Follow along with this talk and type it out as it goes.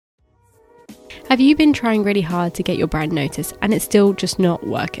Have you been trying really hard to get your brand noticed and it's still just not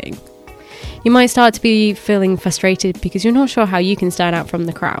working? You might start to be feeling frustrated because you're not sure how you can stand out from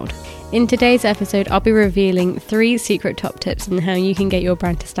the crowd. In today's episode, I'll be revealing 3 secret top tips on how you can get your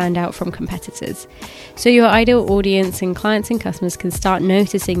brand to stand out from competitors, so your ideal audience and clients and customers can start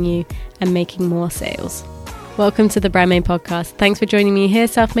noticing you and making more sales. Welcome to the Brand Made Podcast. Thanks for joining me here,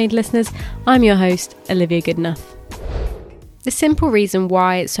 self-made listeners. I'm your host, Olivia Goodenough. The simple reason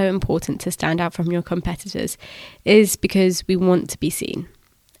why it's so important to stand out from your competitors is because we want to be seen.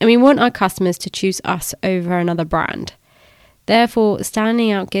 And we want our customers to choose us over another brand. Therefore,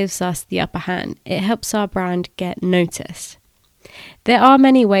 standing out gives us the upper hand. It helps our brand get noticed. There are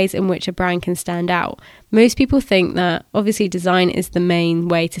many ways in which a brand can stand out. Most people think that obviously design is the main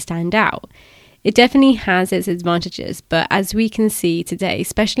way to stand out. It definitely has its advantages, but as we can see today,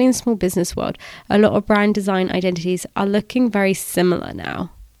 especially in the small business world, a lot of brand design identities are looking very similar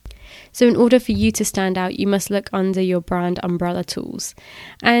now. So in order for you to stand out, you must look under your brand umbrella tools,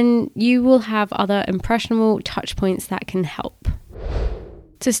 and you will have other impressionable touch points that can help.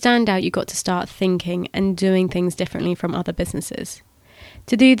 To stand out, you've got to start thinking and doing things differently from other businesses.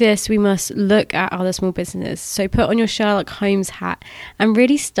 To do this, we must look at other small businesses. So put on your Sherlock Holmes hat and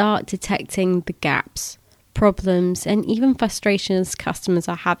really start detecting the gaps, problems, and even frustrations customers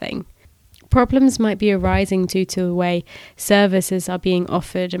are having. Problems might be arising due to the way services are being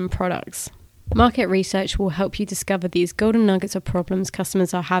offered and products. Market research will help you discover these golden nuggets of problems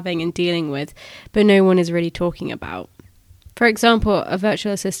customers are having and dealing with, but no one is really talking about. For example, a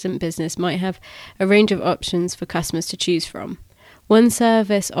virtual assistant business might have a range of options for customers to choose from. One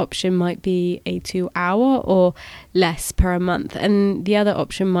service option might be a 2-hour or less per month, and the other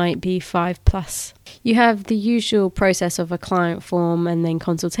option might be 5+. You have the usual process of a client form and then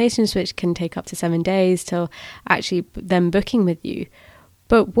consultations, which can take up to 7 days till actually them booking with you.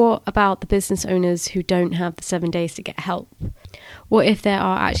 But what about the business owners who don't have the 7 days to get help? What if there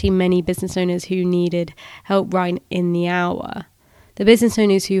are actually many business owners who needed help right in the hour? The business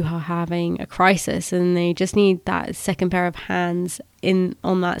owners who are having a crisis and they just need that second pair of hands in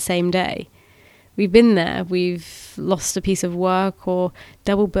on that same day. We've been there. We've lost a piece of work or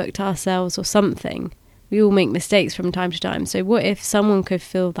double booked ourselves or something. We all make mistakes from time to time. So what if someone could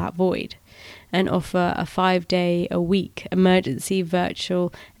fill that void and offer a 5-day-a-week emergency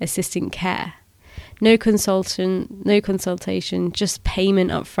virtual assistant care? No consultation, just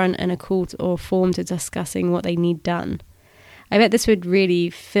payment up front and a call or form to discussing what they need done. I bet this would really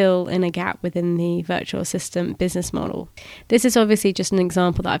fill in a gap within the virtual assistant business model. This is obviously just an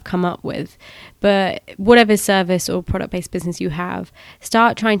example that I've come up with, but whatever service or product-based business you have,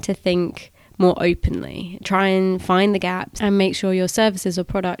 start trying to think more openly. Try and find the gaps and make sure your services or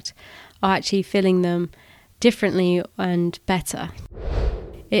product are actually filling them differently and better.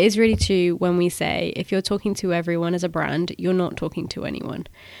 It is really true when we say if you're talking to everyone as a brand, you're not talking to anyone.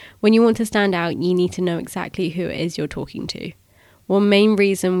 When you want to stand out, you need to know exactly who it is you're talking to. One main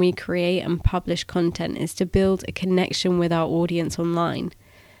reason we create and publish content is to build a connection with our audience online.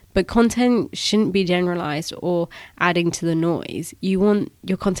 But content shouldn't be generalized or adding to the noise. You want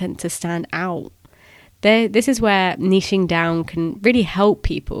your content to stand out. This is where niching down can really help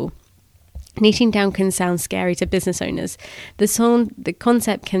people. Niching down can sound scary to business owners. The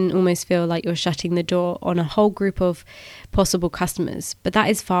concept can almost feel like you're shutting the door on a whole group of possible customers, but that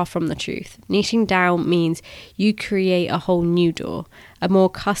is far from the truth. Niching down means you create a whole new door, a more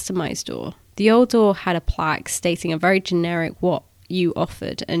customized door. The old door had a plaque stating a very generic what you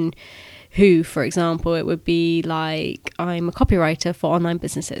offered and who, for example, it would be like, I'm a copywriter for online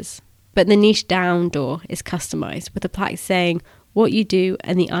businesses. But the niche down door is customized with a plaque saying what you do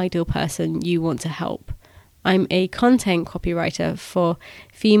and the ideal person you want to help. I'm a content copywriter for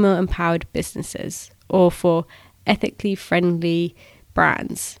female empowered businesses or for ethically friendly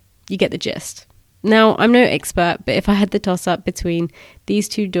brands. You get the gist. Now, I'm no expert, but if I had the toss up between these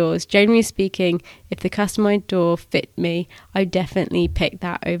two doors, generally speaking, if the customized door fit me, I'd definitely pick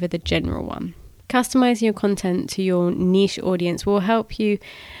that over the general one. Customizing your content to your niche audience will help you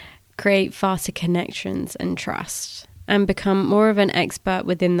create faster connections and trust, and become more of an expert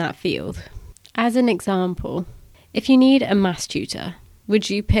within that field. As an example, if you need a maths tutor, would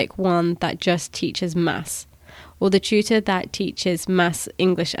you pick one that just teaches maths, or the tutor that teaches maths,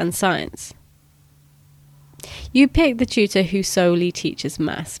 English and science? You pick the tutor who solely teaches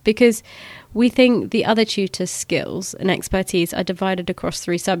maths because we think the other tutor's skills and expertise are divided across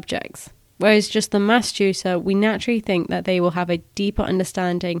 3 subjects. Whereas just the maths tutor, we naturally think that they will have a deeper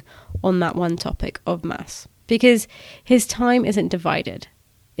understanding on that one topic of maths, because his time isn't divided.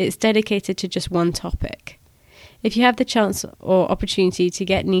 It's dedicated to just one topic. If you have the chance or opportunity to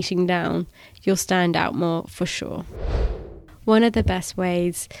get niching down, you'll stand out more for sure. One of the best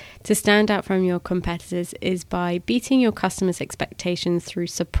ways to stand out from your competitors is by beating your customers' expectations through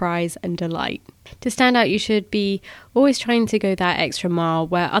surprise and delight. To stand out, you should be always trying to go that extra mile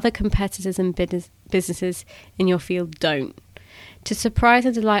where other competitors and businesses in your field don't. To surprise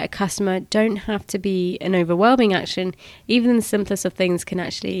and delight a customer don't have to be an overwhelming action. Even the simplest of things can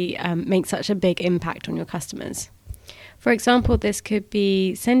actually make such a big impact on your customers. For example, this could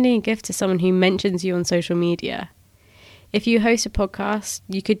be sending a gift to someone who mentions you on social media. If you host a podcast,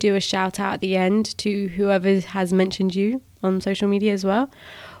 you could do a shout out at the end to whoever has mentioned you on social media as well,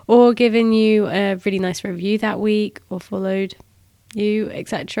 or given you a really nice review that week or followed you,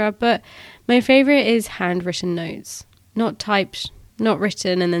 etc. But my favourite is handwritten notes, not typed, not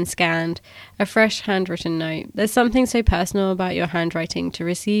written and then scanned, a fresh handwritten note. There's something so personal about your handwriting. To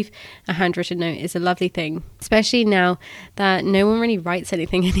receive a handwritten note is a lovely thing, especially now that no one really writes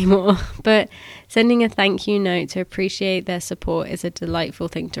anything anymore. But sending a thank you note to appreciate their support is a delightful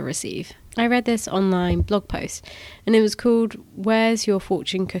thing to receive. I read this online blog post and it was called "Where's Your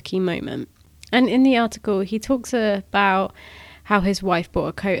Fortune Cookie Moment?" And in the article he talks about how his wife bought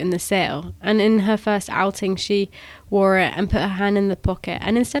a coat in the sale, and in her first outing she wore it and put her hand in the pocket,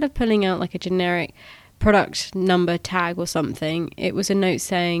 and instead of pulling out like a generic product number tag or something, it was a note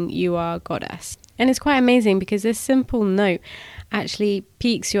saying "You are goddess." And it's quite amazing because this simple note actually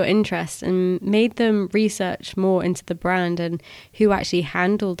piques your interest and made them research more into the brand and who actually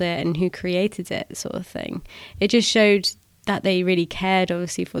handled it and who created it, sort of thing. It just showed that they really cared,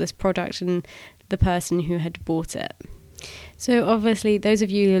 obviously, for this product and the person who had bought it. So obviously, those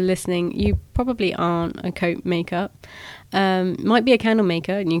of you who are listening, you probably aren't a coat maker, might be a candle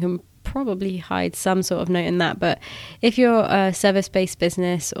maker, and you can probably hide some sort of note in that. But if you're a service-based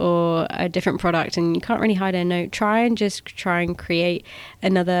business or a different product and you can't really hide a note, try and create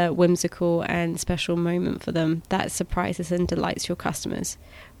another whimsical and special moment for them that surprises and delights your customers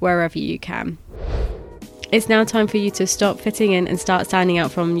wherever you can. It's now time for you to stop fitting in and start standing out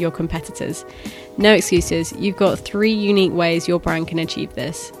from your competitors. No excuses. You've got 3 unique ways your brand can achieve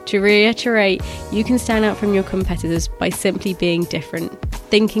this. To reiterate, you can stand out from your competitors by simply being different,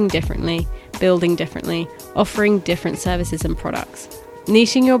 thinking differently, building differently, offering different services and products.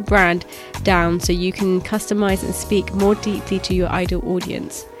 Niching your brand down so you can customize and speak more deeply to your ideal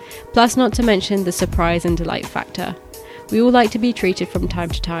audience. Plus, not to mention the surprise and delight factor. We all like to be treated from time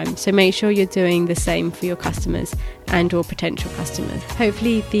to time, so make sure you're doing the same for your customers and or potential customers.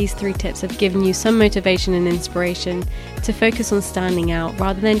 Hopefully these 3 tips have given you some motivation and inspiration to focus on standing out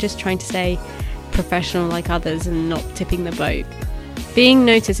rather than just trying to stay professional like others and not tipping the boat. Being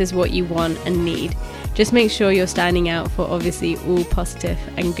noticed is what you want and need. Just make sure you're standing out for obviously all positive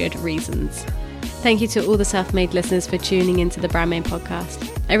and good reasons. Thank you to all the self-made listeners for tuning into the Brand Made podcast.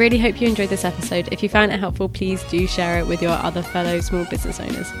 I really hope you enjoyed this episode. If you found it helpful, please do share it with your other fellow small business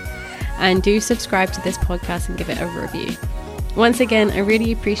owners. And do subscribe to this podcast and give it a review. Once again, I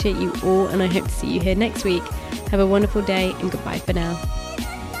really appreciate you all and I hope to see you here next week. Have a wonderful day and goodbye for now.